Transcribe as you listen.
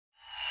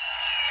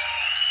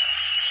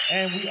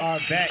And we are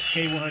back,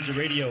 K100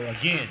 Radio,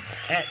 again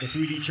at the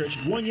 3D Church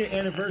 1 year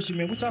anniversary,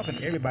 man. We're talking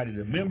to everybody,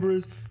 the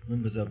members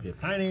of the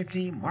finance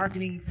team,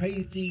 marketing,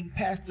 praise team,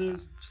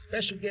 pastors,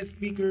 special guest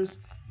speakers.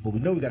 But we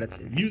know we got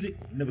to music.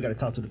 We know we got to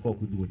talk to the folk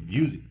who do the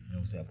music. You know what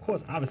I'm saying? Of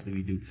course, obviously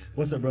we do.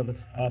 What's up, brother?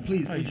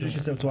 Please introduce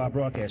yourself to our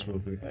broadcast real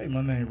quick. Hey,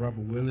 my name is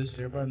Robert Willis.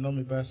 Everybody know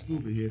me by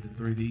Scuba here at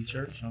the 3D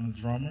Church. I'm the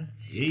drummer.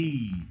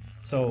 Hey.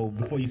 So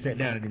before you sat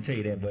down, I didn't tell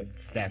you that, but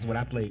that's what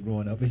I played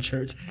growing up in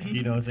church.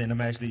 You know what I'm saying? I'm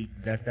actually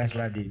that's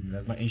what I did.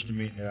 That's my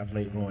instrument that I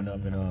played growing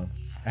up, and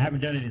I haven't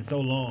done it in so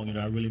long. You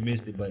know, I really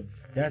missed it, but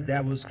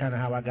that was kind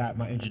of how I got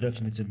my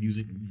introduction into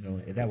music. You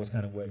know, and that was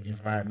kind of what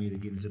inspired me to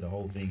get into the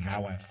whole thing.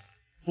 How I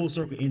full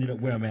circle ended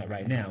up where I'm at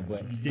right now,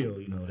 but still,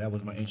 you know, that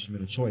was my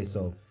instrument of choice.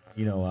 So,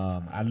 you know,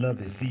 I love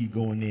to see you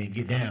go in there and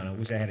get down. I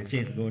wish I had a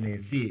chance to go in there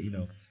and see it. You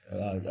know.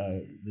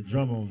 The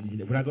drummer,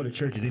 when I go to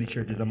churches, any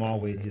churches, I'm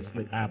always just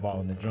slick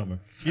eyeballing the drummer.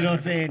 You know what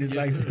I'm saying? It's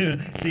like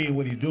seeing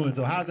what he's doing.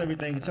 So how's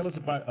everything? Tell us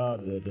about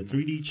the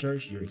 3D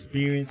Church, your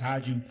experience.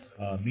 How'd you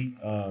meet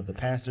the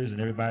pastors and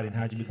everybody, and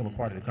how'd you become a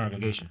part of the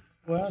congregation?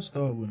 Well, I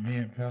started with me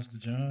and Pastor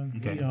John.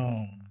 Okay.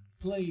 We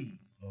played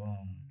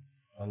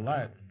a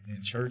lot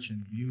in church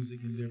and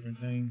music and different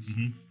things.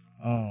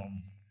 Mm-hmm.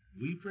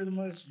 We pretty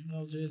much, you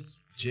know, just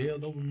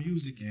jailed over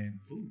music and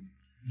food.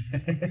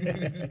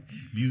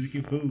 Music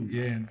and food.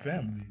 Yeah, and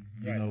family.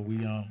 You Right. know, we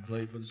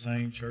played for the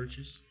same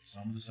churches,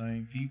 some of the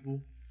same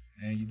people,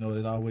 and you know,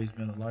 it's always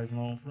been a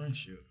lifelong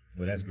friendship.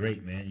 Well, that's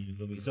great, man. You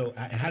feel me? So,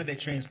 how did that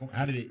transform?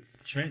 How did it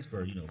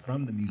transfer? You know,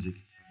 from the music,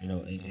 you know,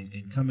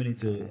 and coming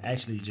into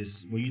actually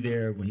just were you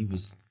there when he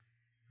was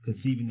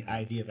conceiving the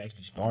idea of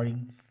actually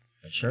starting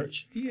a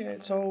church? He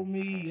had told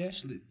me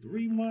actually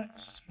 3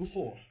 months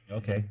before.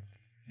 Okay.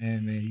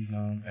 And then he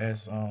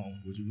asked,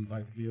 would you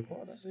like to be a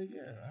part? I said,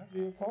 yeah, I'd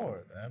be a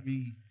part. I'd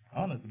be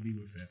honored to be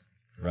with him.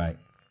 Right.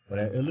 But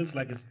it looks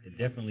like it's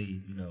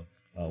definitely, you know,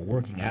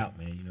 working out,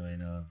 man. You know,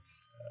 and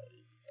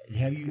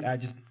have you?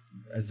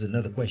 As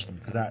another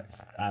question,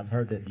 because I've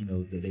heard that, you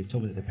know, that they've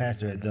told me that the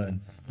pastor has done,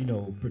 you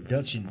know,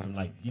 production from,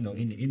 like, you know,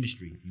 in the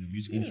industry, you know,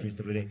 music industry and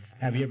stuff like that.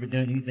 Have you ever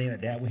done anything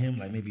like that with him?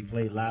 Like maybe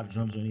played live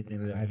drums or anything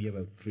like that? Have you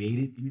ever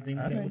created anything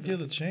like I that? didn't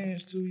get a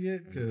chance to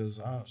yet because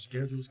our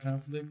schedules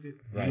conflicted.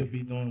 Right. He'll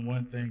be doing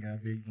one thing, I'll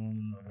be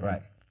doing another.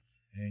 Right.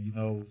 And, you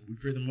know, we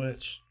pretty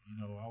much, you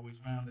know, always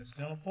found that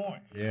center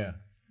point, Yeah.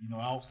 you know,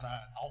 off the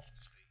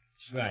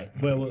stage. Right.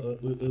 Well,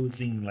 it would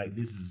seem like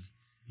this is,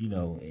 you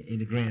know, in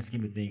the grand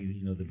scheme of things,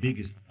 you know, the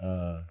biggest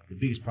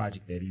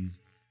project that he's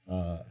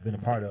been a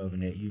part of,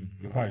 and that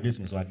you're part of this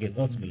one. So I guess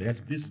ultimately, this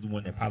is the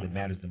one that probably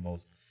matters the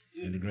most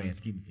in the grand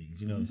scheme of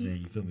things. You know what I'm saying?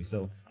 You feel me?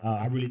 So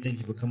I really thank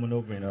you for coming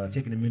over and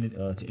taking a minute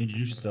to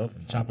introduce yourself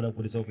and chop it up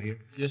with us over here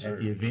Yes, sir. at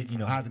the event. You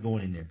know, how's it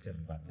going in there? Tell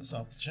me about it. It's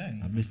off the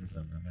chain. I'm missing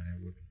something. I'm out here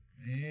working.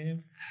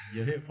 Man,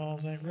 your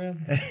headphones ain't ready.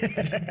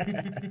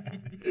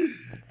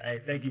 Hey,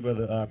 thank you,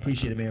 brother.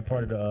 Appreciate it, man.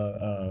 Part of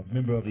the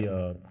member of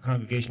the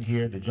congregation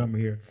here, the drummer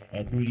here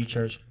at 3D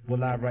Church. We're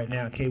live right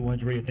now,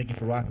 K100 Radio. Thank you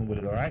for rocking with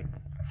it, all right?